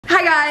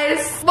Hi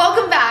guys,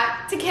 welcome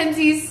back to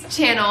Kenzie's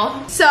channel.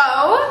 So,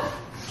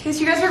 in case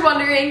you guys were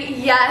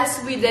wondering,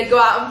 yes, we did go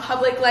out in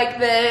public like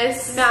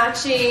this,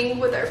 matching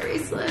with our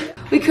bracelet.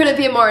 We couldn't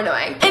be more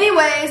annoying.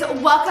 Anyways,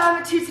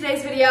 welcome to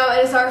today's video.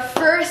 It is our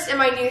first in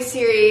my new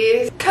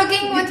series,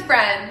 Cooking with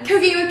Friends.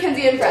 Cooking with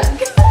Kenzie and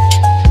Friends.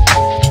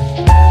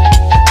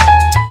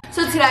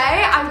 So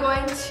today, I'm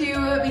going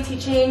to be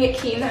teaching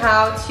Keaton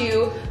how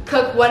to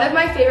cook one of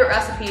my favorite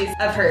recipes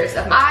of hers.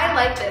 I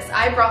like this.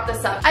 I brought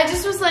this up. I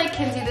just was like,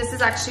 Kenzie, this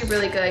is actually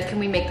really good. Can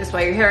we make this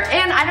while you're here?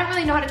 And I don't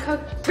really know how to cook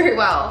very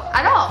well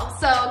at all.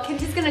 So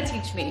Kenzie's gonna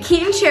teach me.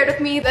 Keaton shared with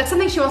me that's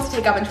something she wants to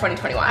take up in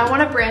 2021. I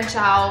want to branch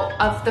out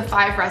of the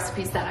 5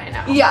 recipes that I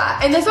know. Yeah,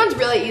 and this one's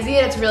really easy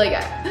and it's really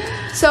good.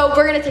 So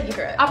we're gonna take you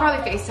through it. I'll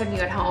probably FaceTime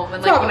you at home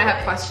and like when I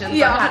have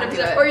questions on how to do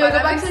it. Or you'll go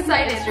back to my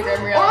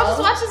Instagram reel. Or I'll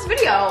just watch this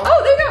video.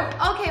 Oh, there you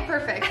go. Okay,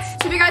 perfect.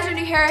 So if you guys are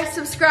new here,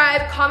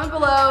 subscribe, comment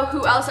below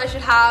who else I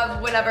should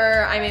have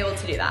whenever I'm able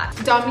to do that.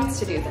 Dom needs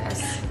to do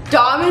this.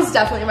 Dom is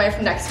definitely my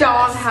next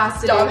Dom guest.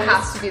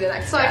 Has to be the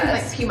next so guest. I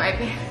can like pee my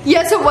pants.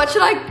 Yeah, so what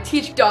should I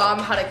teach Dom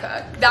how to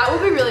cook? That will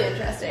be really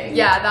interesting.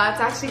 Yeah, that's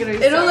actually gonna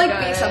be It'll like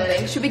be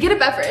something. Should we get a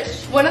beverage?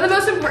 One of the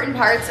most important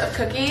parts of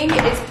cooking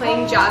is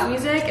playing jazz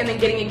music and then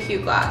getting a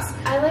cute glass.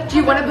 I like Do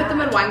you want to put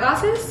them in wine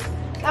glasses?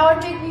 That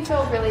would make me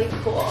feel really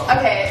cool.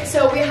 Okay,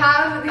 so we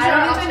have these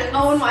I don't even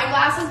own wine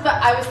glasses,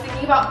 but I was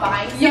thinking about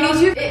buying some. You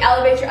need to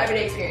elevate your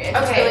everyday experience.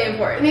 Okay. It's really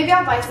important. Maybe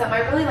I'll buy some. I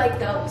really like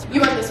those.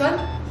 You want this one?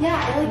 Yeah,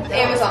 I like those.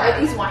 Amazon.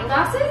 Are these wine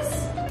glasses?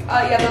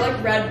 Yeah, they're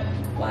like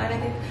red wine, I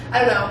think.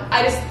 I don't know.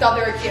 I just thought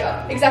they were cute.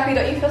 Exactly.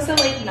 Don't you feel so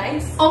like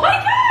nice? Oh my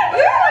god!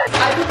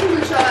 I put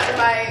kombucha in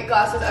my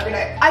glasses every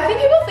night. I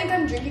think people think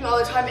I'm drinking all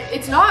the time.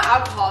 It's not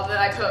alcohol that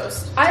I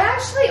toast. I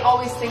actually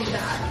always think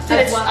that.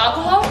 That it's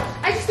alcohol?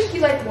 I just think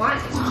you like wine.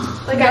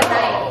 Like no. At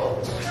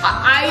night.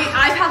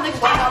 I've had like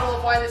 1 bottle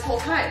of wine this whole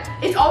time.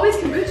 It's always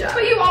kombucha.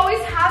 But you always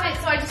have it,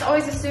 so I just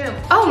always assume.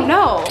 Oh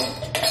no.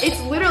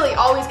 It's literally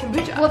always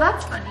kombucha. Well,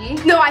 that's funny.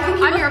 No, I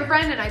think I'm your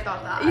friend and I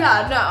thought that.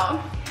 Yeah,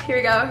 no. Here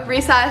we go.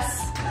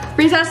 Recess.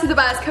 Recess is the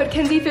best. Code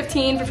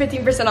Kenzie15 for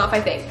 15% off, I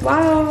think.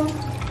 Wow.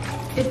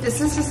 If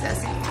this is just this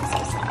is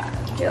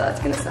sad. Yeah, that's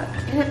gonna suck.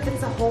 And it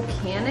fits a whole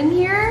can in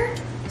here.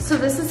 So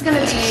this is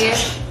gonna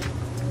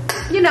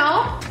be, you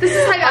know, this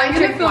is how I'm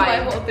gonna fill my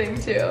whole thing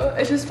too.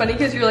 It's just funny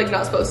because you're like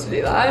not supposed to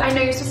do that. I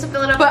know you're supposed to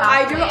fill it up. But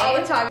I do it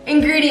all the time.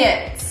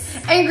 Ingredients.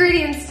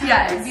 Ingredients,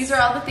 yes. These are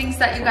all the things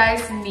that you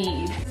guys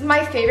need. This is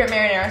my favorite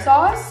marinara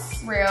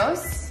sauce.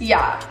 Raos.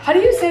 Yeah. How do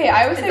you say it?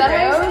 I always say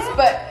Raos,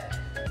 but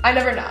I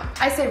never know.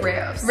 I say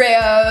Raos.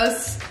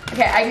 Raos.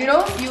 Okay, I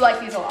know you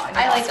like these a lot.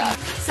 I like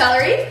these.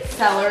 Celery.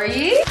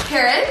 Celery.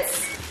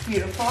 Carrots.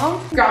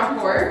 Beautiful. Ground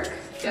pork.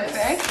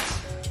 Perfect.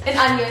 An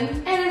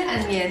onion. And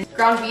an onion.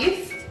 Ground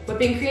beef.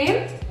 Whipping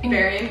cream.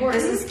 Very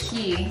important. This is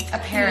key,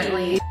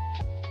 apparently.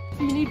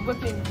 You need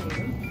whipping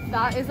cream.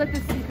 That is like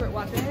the secret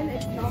weapon.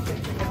 It's not good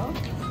for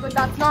you, but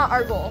that's not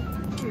our goal.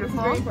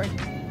 Beautiful. Very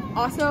important.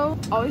 Also,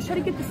 always try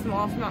to get the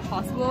smallest amount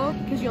possible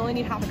because you only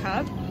need half a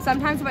cup.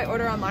 Sometimes if I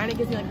order online, it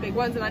gives me like big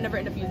ones and I never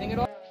end up using it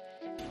all.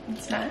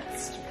 What's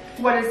next?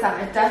 What is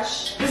that, a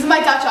Dutch? This is my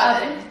Dutch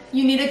oven.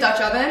 You need a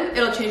Dutch oven,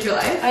 it'll change your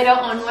life. I don't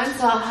own one,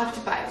 so I'll have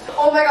to buy one.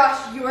 Oh my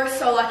gosh, you are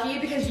so lucky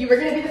because you were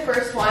gonna be the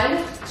first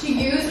one to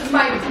use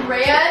my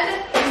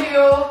brand new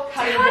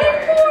cutting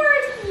board.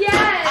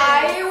 Yes!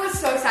 I was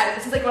so excited.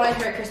 This is like one of my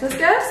favorite Christmas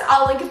gifts.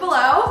 I'll link it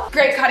below.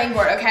 Great cutting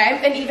board, okay?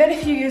 And even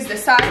if you use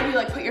this side, you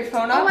like put your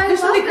phone up.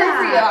 This will be great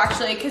for you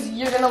actually, because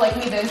you're gonna like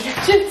need the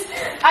instructions.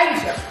 I do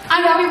too.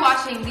 I'm gonna be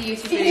watching the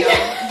YouTube video,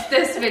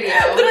 this video.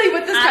 Literally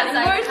with this cutting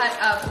board.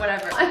 Cut up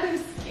whatever. I'm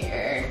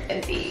scared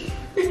and deep.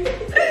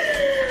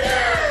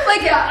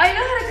 Like, yeah, I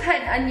know how to cut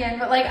an onion,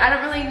 but like I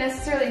don't really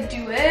necessarily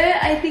do it.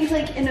 I think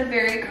like in a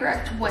very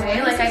correct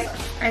way. Like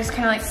I just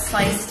kind of like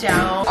slice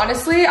down.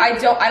 Honestly, I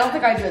don't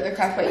think I do it the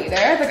correct way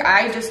either. Like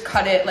I just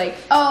cut it like.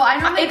 Oh, I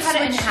normally cut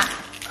it in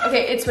half.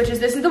 Okay, it switches.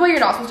 This is the way you're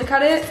not supposed to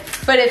cut it,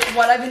 but it's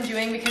what I've been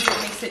doing because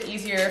it makes it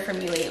easier for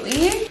me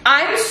lately.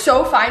 I'm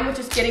so fine with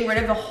just getting rid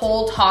of the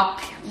whole top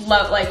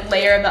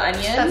layer of the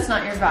onion. That's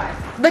not your vibe.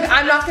 Like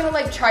I'm not gonna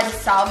like try to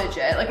salvage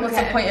it. Like what's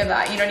the point of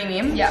that? You know what I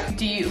mean? Yeah.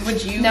 Would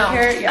you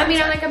care? Yeah, I mean,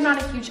 I'm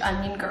not a huge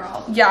onion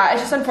girl. Yeah,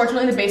 it's just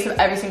unfortunately the base of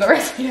every single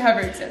recipe that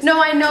ever exists.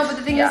 No, I know, but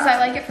the thing is I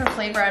like it for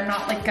flavor. I'm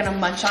not like gonna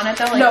munch on it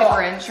though, like the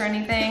Grinch or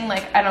anything.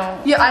 Like I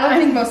don't. Yeah, I don't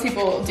think most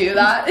people do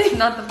that.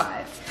 Not the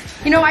vibe.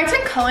 You know, I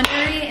took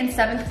culinary in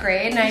 7th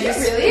grade and I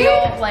just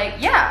feel like,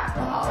 yeah.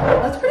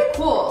 Wow, that's pretty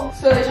cool.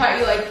 So they taught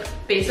you like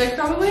basic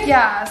probably?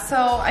 Yeah, so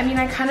I mean,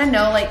 I kind of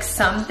know like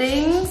some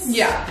things.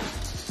 Yeah,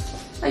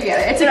 I get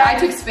it. It's like I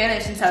took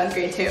Spanish in 7th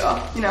grade too,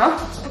 you know?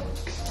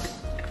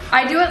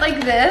 I do it like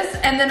this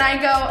and then I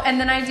go and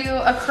then I do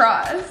a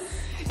cross.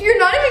 You're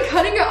not even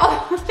cutting it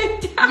all the way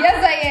down.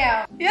 Yes, I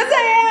am. Yes,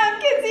 I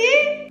am,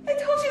 Kenzie. I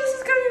told you this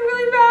was gonna be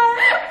really bad.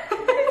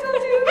 I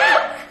told you.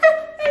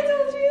 I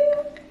told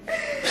you.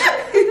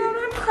 No,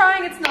 I'm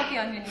crying. It's not the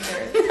onion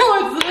either. No,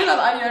 it's literally not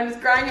the onion. I'm just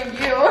crying at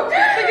you. Look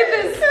at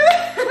this.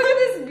 Look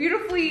at this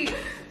beautifully.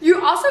 You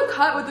also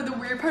cut with the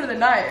weird part of the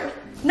knife.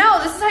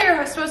 No, this is how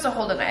you're supposed to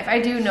hold a knife. I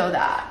do know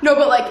that. No,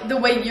 but like the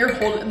way you're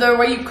holding, the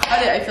way you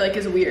cut it, I feel like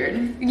is weird.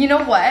 You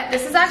know what?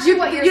 This is actually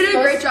what you're supposed to do. You did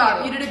a great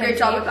job. You did a great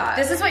job with that.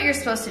 This is what you're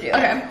supposed to do.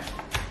 Okay.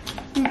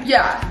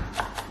 Yeah.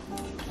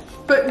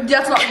 But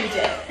that's not what you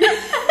did.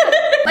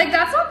 Like,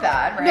 that's not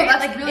bad, right? No,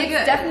 that's like, really it's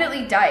good.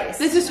 Definitely diced.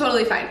 This is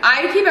totally fine.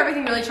 I keep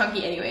everything really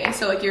chunky anyway,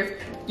 so like you're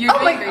oh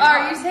doing a great job.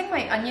 Are you saying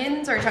my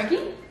onions are chunky?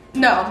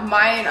 No,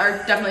 mine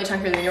are definitely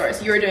chunkier than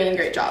yours. You are doing a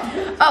great job.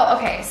 Oh,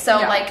 okay. So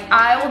Yeah. like,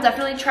 I will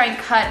definitely try and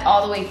cut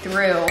all the way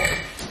through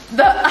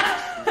the.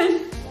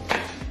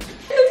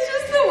 It's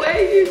just the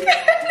way you.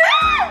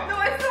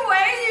 No, it's the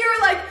way you're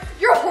like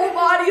your whole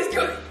body is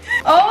going.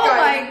 Oh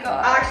Guys, my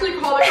god! I actually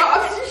called the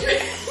cops. You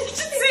should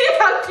see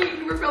how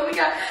Keaton we're filming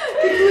at.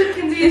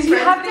 Kenzie is You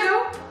have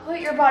to put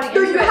your body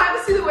into No, you it. have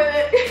to see the way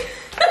that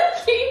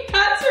Keaton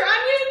cuts her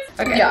onions.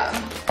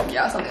 Okay.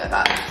 Yeah, something like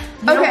that.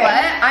 You know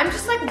what? I'm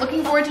just like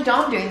looking forward to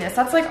Dom doing this.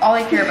 That's like all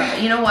I care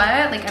about. You know what?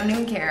 Like, I don't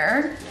even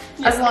care.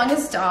 Yeah. As long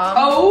as Dom.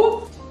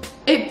 Oh,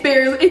 it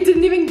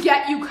didn't even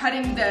get you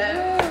cutting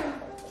the.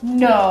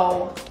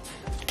 No.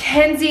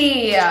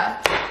 Kenzie.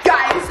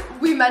 Guys,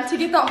 we meant to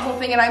get that whole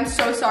thing, and I'm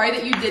so sorry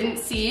that you didn't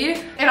see.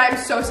 And I'm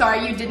so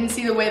sorry you didn't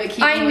see the way that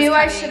Keaton was I knew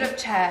I cutting. should have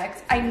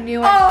checked. I knew.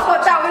 Oh,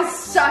 that was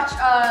such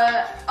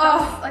a.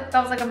 Oh, Like, that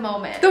was like a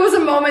moment. there was a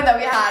moment that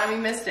we had and we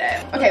missed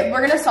it. Okay,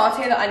 we're gonna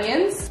saute the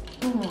onions.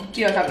 Do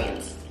you know what that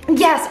means?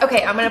 Yes.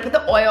 Okay. I'm gonna put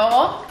the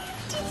oil.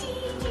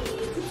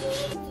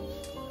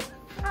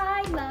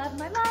 I love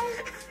my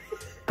life.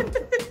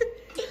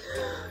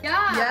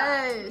 Yeah.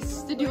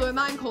 Yes. Did you learn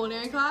that in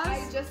culinary class?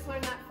 I just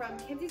learned that from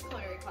Kenzie's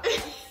culinary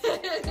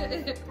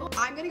class.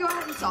 I'm gonna go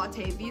ahead and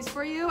saute these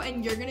for you,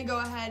 and you're gonna go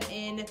ahead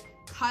and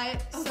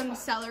cut some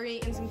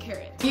celery and some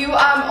carrots. You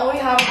only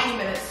have a few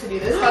minutes to do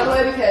this, by the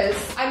way, because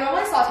I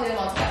normally saute them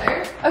all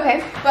together.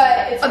 Okay.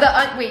 But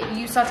it's Wait,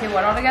 you saute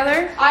what all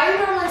together? I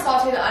normally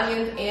saute the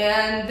onions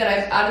and then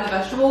I've added the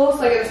vegetables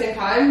like at the same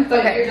time, but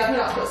Okay. you're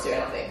definitely not supposed to, I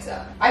don't think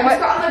so. I've just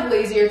gotten like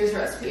lazier with this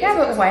recipe. Yeah,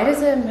 but why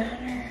does it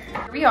matter?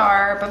 Here we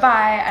are.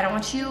 Bye-bye. I don't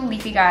want you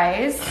leafy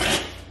guys.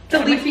 The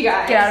leafy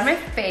guys. Get out of my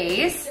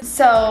face.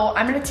 So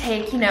I'm gonna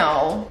take, 2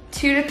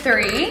 to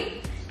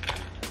 3,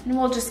 and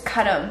we'll just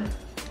cut them.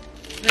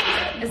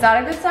 Is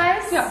that a good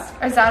size?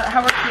 Yeah. Is that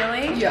how we're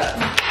feeling?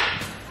 Yeah.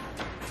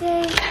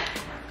 Yay.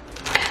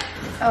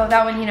 Oh,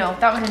 that one,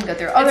 that one didn't go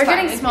through. Oh, they're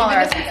getting smaller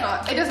as we go.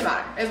 It doesn't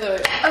matter. It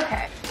literally.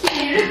 Okay.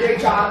 You did a great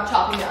job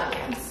chopping the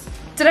onions.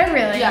 Did I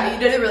really? Yeah, you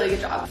did a really good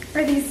job.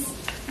 Are these?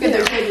 Good,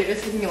 they're crazy.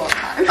 It's taking me a long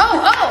time.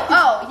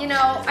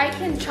 Oh, I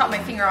can chop my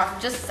finger off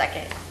in just a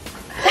second.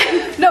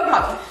 No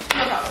problem.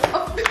 No problem.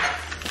 Oh.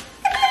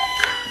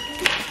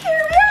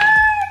 Here we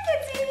are,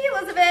 Kenzie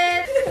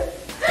Elizabeth.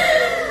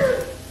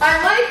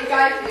 I'm like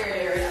guy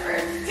theory or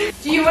whatever.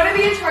 Do you want to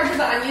be in charge of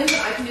the onions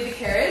and I can do the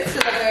carrots so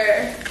that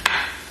they're...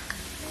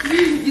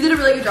 You did a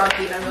really good job,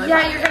 Keaton. I'm really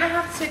proud of You're you. gonna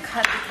have to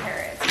cut the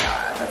carrots.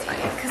 Yeah, that's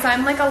fine. Because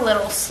I'm like a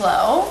little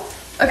slow.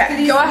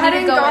 Okay, go ahead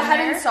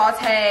and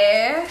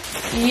saute.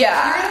 You're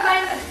Yeah. gonna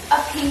find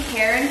a pink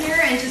hair in here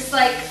and just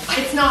like,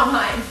 it's not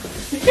mine.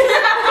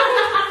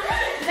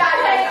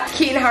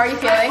 Keaton, how are you I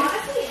feeling?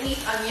 honestly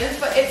hate onions,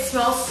 but it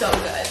smells so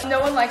good. No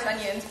one likes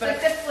onions, but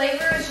Like the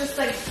flavor is just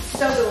like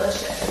so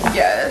delicious.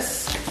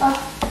 yes.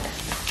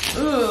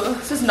 Ooh,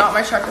 this is not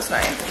my sharpest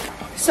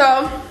knife.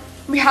 So,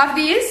 we have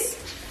these.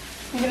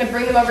 I'm gonna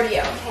bring them over to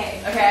you.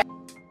 Okay. Okay?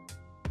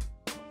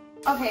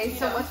 Okay,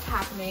 so what's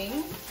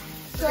happening?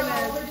 So,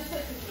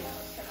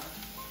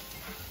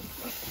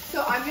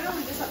 I'm gonna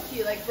leave this up to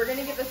you. Like, we're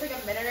gonna give this like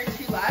a minute or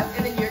two left,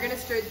 and then you're gonna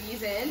stir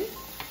these in.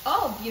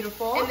 Oh,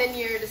 beautiful. And then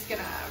you're just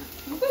gonna,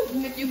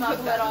 you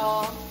cook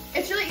little.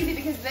 It's really easy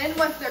because then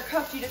once they're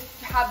cooked, you just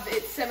have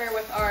it simmer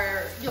with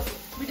our, you'll see,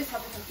 we just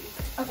have to cook these.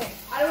 Okay.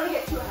 I don't wanna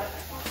get too ahead of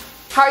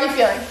myself. How are you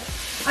feeling?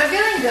 I'm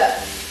feeling good.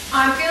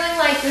 I'm feeling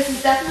like this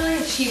is definitely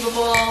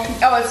achievable.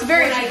 Oh, it's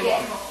very when I achievable.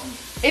 get home.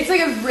 It's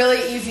like a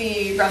really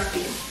easy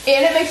recipe.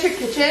 And it makes your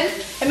kitchen,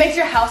 it makes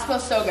your house smell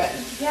so good.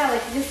 Yeah,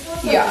 like this smells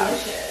so Yeah.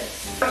 delicious.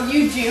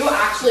 You do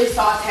actually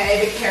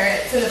saute the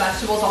carrots and the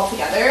vegetables all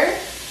together.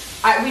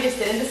 We just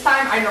didn't this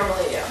time, I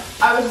normally do.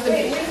 I was just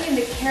Wait, amazing. what do you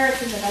mean the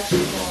carrots and the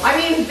vegetables? I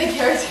mean the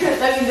carrots, the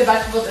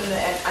vegetables and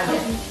the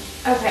onion.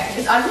 Okay.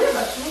 Is onion a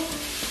vegetable?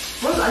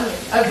 What is onion?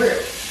 A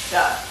root.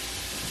 Duh.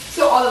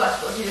 So all the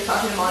vegetables, you just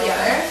saute them all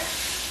together.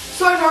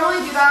 So I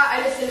normally do that,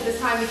 I just did it this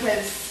time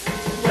because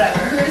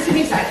whatever. We're just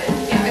getting excited.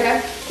 Yeah. Okay.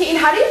 Keaton,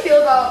 how do you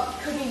feel about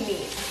cooking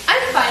meat?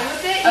 I'm fine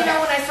with it. You Okay. know,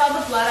 when I saw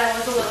the blood, I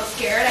was a little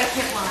scared. I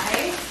can't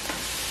lie.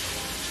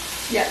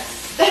 Yes.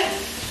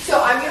 So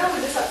I'm gonna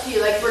leave this up to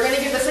you. Like we're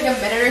gonna give this like a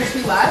minute or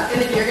two left,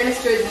 and then you're gonna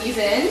stir these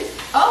in,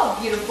 Oh,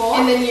 beautiful.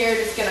 and then you're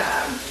just gonna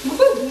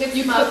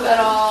you cook that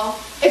all.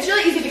 It's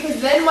really easy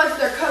because then once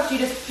they're cooked, you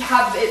just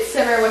have it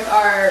simmer with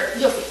our.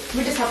 You'll see.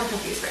 We just have to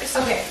cook these first.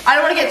 Okay. I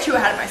don't want to get too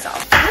ahead of myself.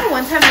 You know,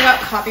 one time I got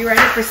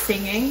copyrighted for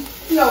singing.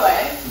 No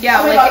way.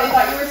 Yeah, Oh my like- God, they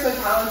thought you were so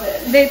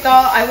talented. They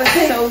thought I was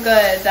so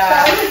good That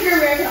that. was like your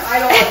American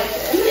Idol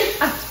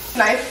audition.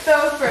 Nice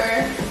though for.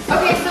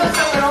 Okay, so it's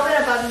a little bit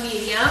above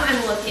medium.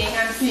 I'm looking.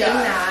 I'm seeing Yeah.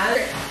 that.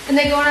 And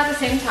they go on at the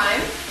same time.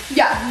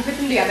 Yeah, you put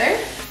them together.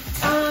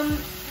 Oh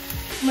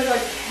my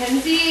god,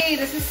 Kenzie,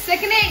 this is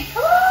sickening.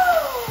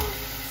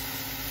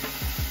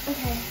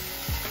 Okay.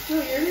 No,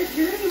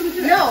 you're gonna lose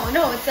it.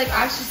 No, it's like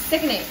actually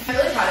sickening. I'm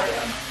really proud of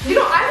you. You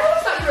know, I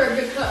always thought you were a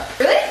good cook.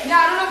 Really? Yeah,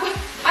 I don't know, but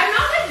I'm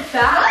not like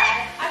bad. What?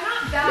 I'm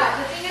not bad.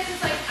 Yeah. The thing is,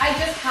 it's like I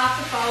just have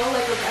to follow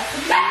like a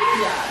recipe.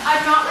 Yeah.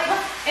 I'm not like,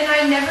 and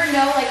I never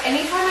know, like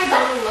anytime I go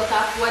to look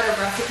up what a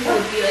recipe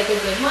would be like a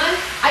good one,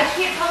 I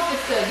can't tell if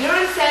it's good. You know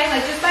what I'm saying?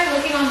 Like just by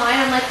looking online,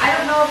 I'm like, I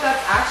don't know if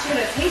that's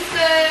actually gonna taste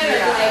good or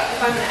like if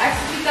I'm gonna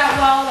execute that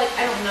well. Like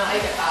I don't know. I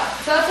get that.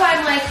 So that's why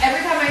I'm like,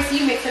 every time I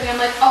see you make something,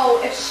 I'm like, oh,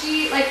 if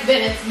she like,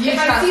 then it's you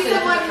if I see trust it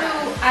someone as a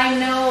who friend. I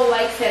know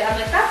likes it, I'm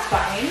like, that's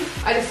fine.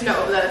 I just know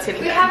that it's gonna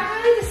be We good. haven't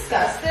really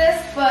discussed this,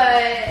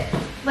 but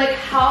like,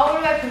 how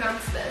do I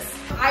pronounce this?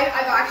 I've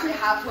actually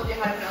have told you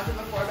how to pronounce it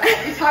before, but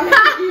every time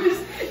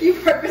you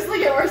purposely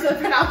get worse at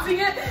pronouncing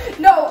it.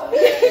 No.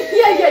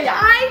 yeah.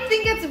 I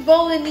think it's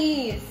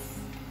Bolognese.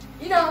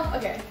 You know,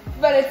 okay.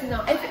 But it's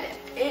not.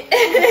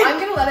 I'm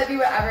gonna let it be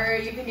whatever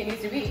you think it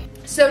needs to be.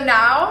 So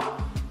now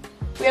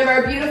we have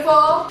our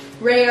beautiful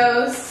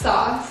Rayo's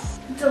sauce.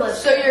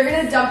 Delicious. So you're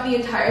gonna dump the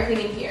entire thing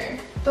in here.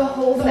 The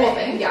whole The whole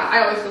thing. Yeah,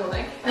 I always do the whole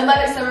thing. And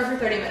let it simmer for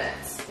 30 minutes.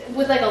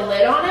 With like a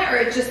lid on it, or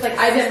it just like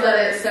I just let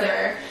it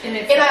simmers simmer.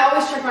 and I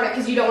always check on it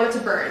because you don't want it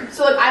to burn.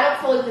 So like I don't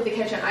fully clean the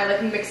kitchen. I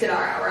like mix it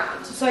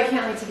around. so I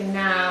can't like take a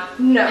nap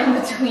No.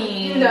 in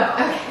between. No,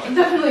 Okay.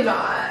 definitely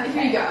not. Okay.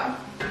 Here you go.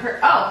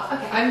 Oh,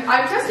 okay.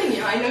 I'm trusting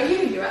you. I know you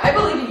can do it. I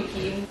believe in you,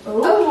 Keaton.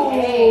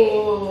 Okay.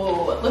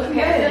 Looking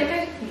Okay, I feel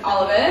good. like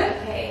All of it.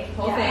 Okay.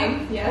 Whole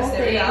thing. Yes, Whole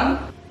there we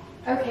thing.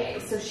 go. Okay,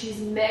 so she's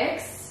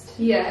mixed.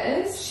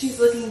 Yes. She's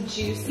looking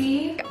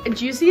juicy.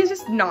 Juicy is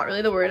just not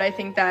really the word I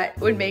think that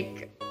would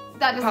make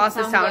That doesn't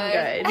pasta sound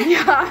good.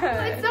 Yeah.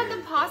 But it's not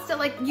the pasta.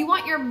 Like you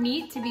want your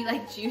meat to be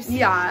like juicy.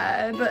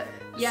 Yeah, but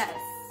Yes.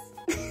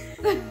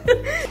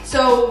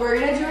 so we're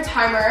gonna do a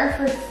timer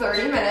for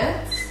 30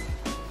 minutes.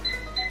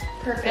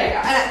 Perfect. There you go.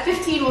 And at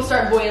 15 we'll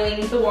start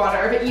boiling the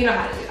water, but you know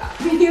how to do that.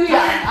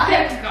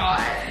 Thank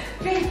God.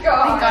 Thank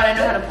God. Thank God I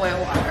know how to boil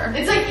water.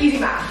 It's like easy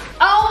math.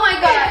 Oh my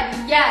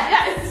God, yes.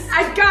 Yes,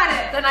 I got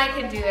it. Then I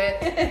can do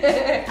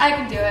it. I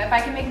can do it. If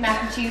I can make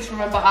mac and cheese from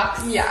a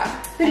box.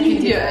 Yeah, then you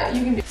can do it.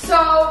 You can do it.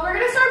 So we're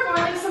gonna start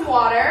boiling some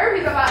water. We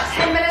have about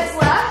 10 minutes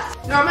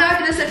left. Normally I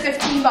would do this at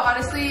 15, but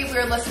honestly, we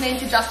were listening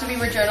to Justin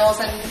Bieber journals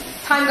and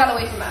time got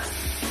away from us.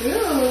 Ooh,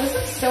 this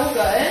looks so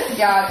good.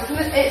 Yeah,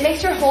 it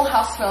makes your whole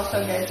house smell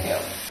so good too.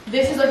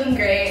 This is looking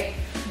great.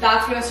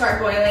 That's gonna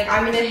start boiling.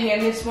 I'm gonna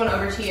hand this one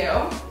over to you.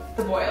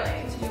 The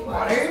boiling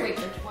water. Wait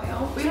for it to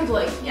boil. We don't have to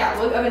like, yeah,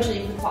 we'll eventually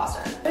put the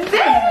pasta in.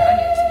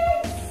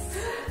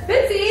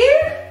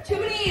 Bitsy! Too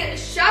many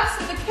chefs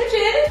in the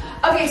kitchen.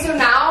 Okay, so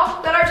now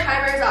that our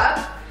timer is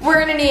up, we're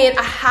gonna need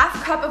a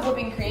half cup of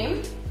whipping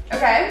cream.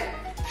 Okay.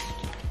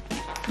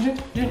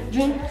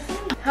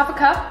 Half a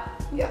cup?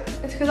 Yeah,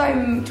 it's because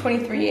I'm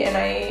 23 and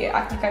I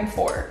act like I'm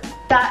 4.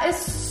 That is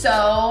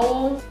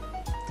so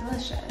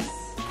delicious.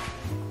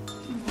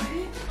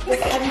 What? Like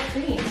heavy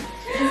cream.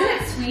 Isn't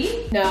it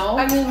sweet? No.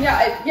 I mean,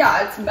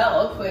 yeah, it's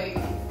milk, like.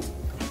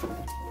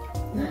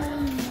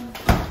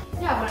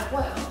 Yeah, when it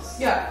boils.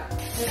 Yeah.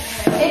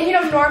 Okay. And you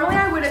know, normally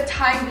I would have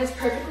timed this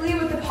perfectly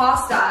with the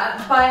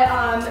pasta,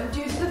 but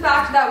due to the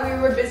fact that we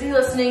were busy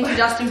listening to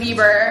Justin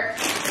Bieber,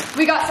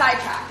 we got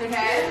sidetracked,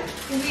 okay?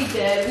 We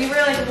did. We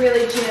were like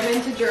really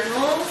jamming to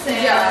journals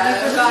and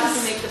Yeah, we forgot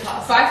to make the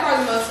pasta. By far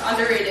the most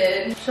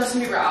underrated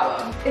Justin Bieber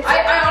album.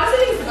 I honestly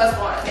think it's the best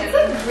one. It's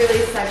like really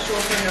sexual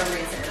for no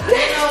reason. I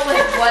don't know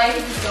like what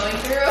he's going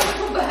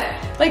through,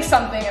 but like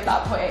something at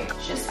that point.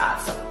 Just add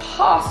some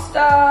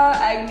pasta,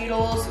 egg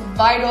noodles,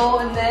 vital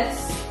in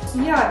this.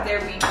 Yeah, there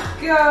we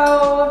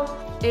go.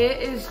 It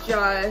is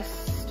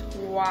just,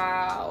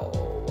 wow.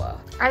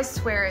 I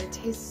swear it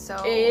tastes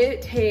so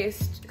It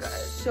tastes good.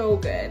 So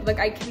good. Like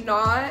I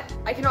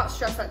cannot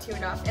stress that to you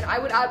enough. And I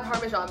would add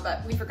Parmesan,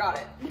 but we forgot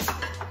it.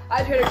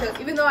 I had Trader Joe's,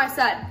 even though I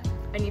said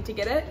I need to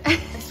get it, I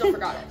still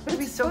forgot it. But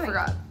We still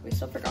forgot. We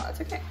still forgot.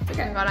 It's okay. It's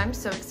okay. Oh my God, I'm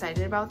so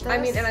excited about this. I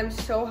mean, and I'm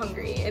so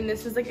hungry, and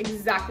this is like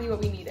exactly what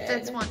we needed.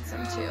 Fitz wants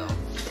some too.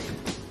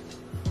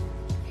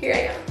 Here I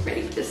am,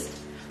 ready for this.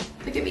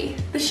 Look at me,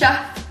 the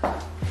chef.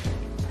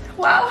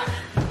 Wow,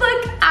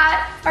 look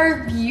at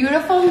Our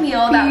beautiful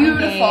meal that we made.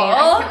 Beautiful.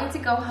 I can't wait to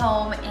go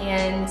home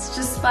and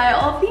just buy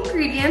all of the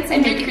ingredients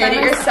and you create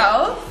it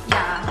yourself.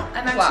 Yeah,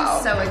 I'm actually Wow.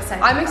 so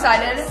excited. I'm about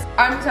excited. this.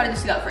 I'm excited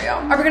to do that for you.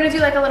 Are we gonna do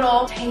like a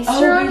little taster?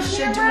 Oh, we on should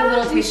do camera? a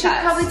little We taste should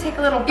test. probably take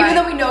a little bite. Even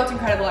though we know it's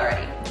incredible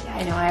already. Yeah,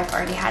 I know, I've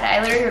already had it.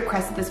 I literally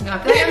requested this meal. I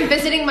feel like I'm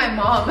visiting my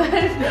mom.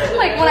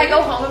 Like when I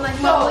go home, I'm like,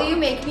 Mom, will you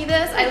make me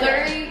this? I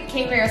literally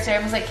came here yesterday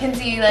and was like,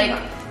 Kenzie, like,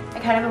 I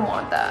kind of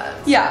want that.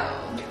 Yeah.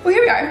 Well,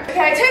 here we are.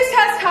 Okay, taste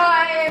test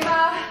time.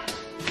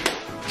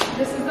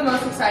 This is the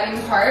most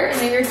exciting part. I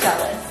know you're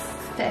jealous.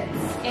 Fitz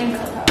and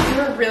Coco. We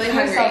were really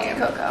hungry. Salty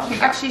Coco.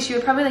 Actually, she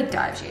would probably like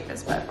die if she ate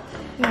this, but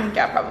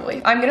Yeah,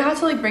 probably. I'm gonna have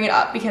to like bring it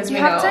up because you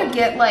we have know. to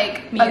get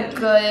like Me a and-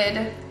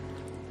 good.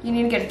 You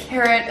need to get a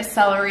carrot, a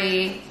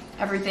celery,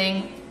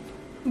 everything.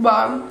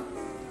 Wow.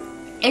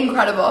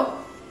 Incredible.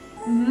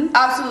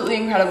 Absolutely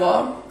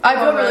incredible. I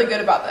feel really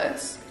good about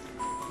this.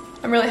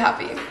 I'm really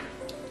happy.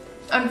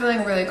 I'm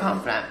feeling really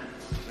confident.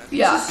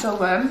 Yeah. This is so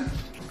good.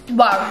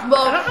 Wow.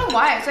 Well, I don't know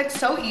why. It's like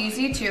so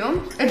easy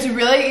too. it's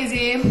really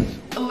easy.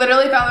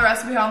 Literally found the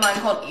recipe online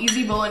called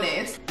Easy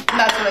Bolognese. And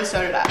that's what I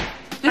started at.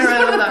 This is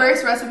really one of the love that.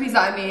 first recipes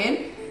I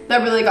made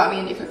that really got me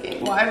into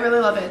cooking. Well, I really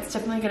love it. It's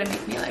definitely gonna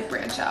make me like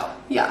branch out.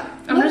 Yeah.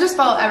 I'm gonna just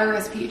follow every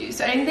recipe you do.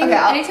 So anything, Okay,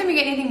 anytime you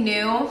get anything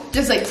new,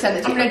 Just like send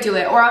it to I'm you. gonna do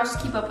it. Or I'll just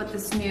keep up with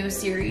this new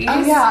series.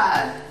 Oh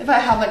yeah. If I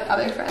have like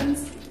other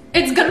friends.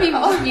 It's gonna be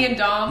me and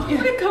Dom. I'm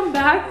gonna come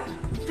back.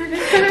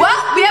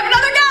 Well, we have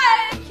another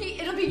guy.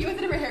 It'll be you with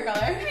a different hair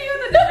color. Me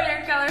with a different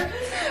hair color.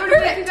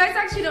 You guys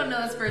actually don't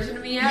know this version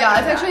of me yet. Yeah,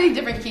 it's actually a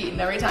different Keaton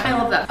every time. I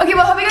love that. Okay,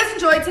 well, hope you guys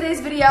enjoyed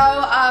today's video.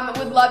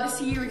 Would love to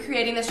see you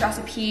recreating this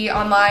recipe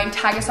online.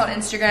 Tag us on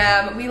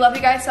Instagram. We love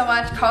you guys so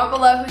much. Comment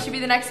below who should be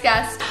the next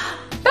guest.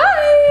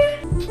 Bye!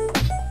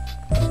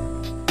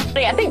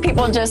 I think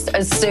people just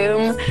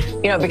assume,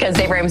 you know, because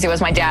Dave Ramsey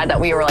was my dad, that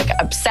we were like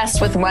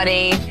obsessed with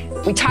money.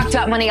 We talked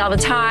about money all the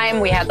time.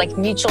 We had like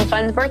mutual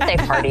funds birthday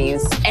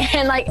parties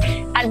and like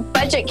had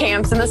budget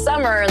camps in the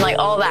summer and like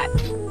all that.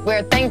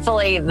 Where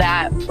thankfully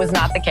that was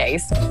not the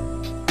case.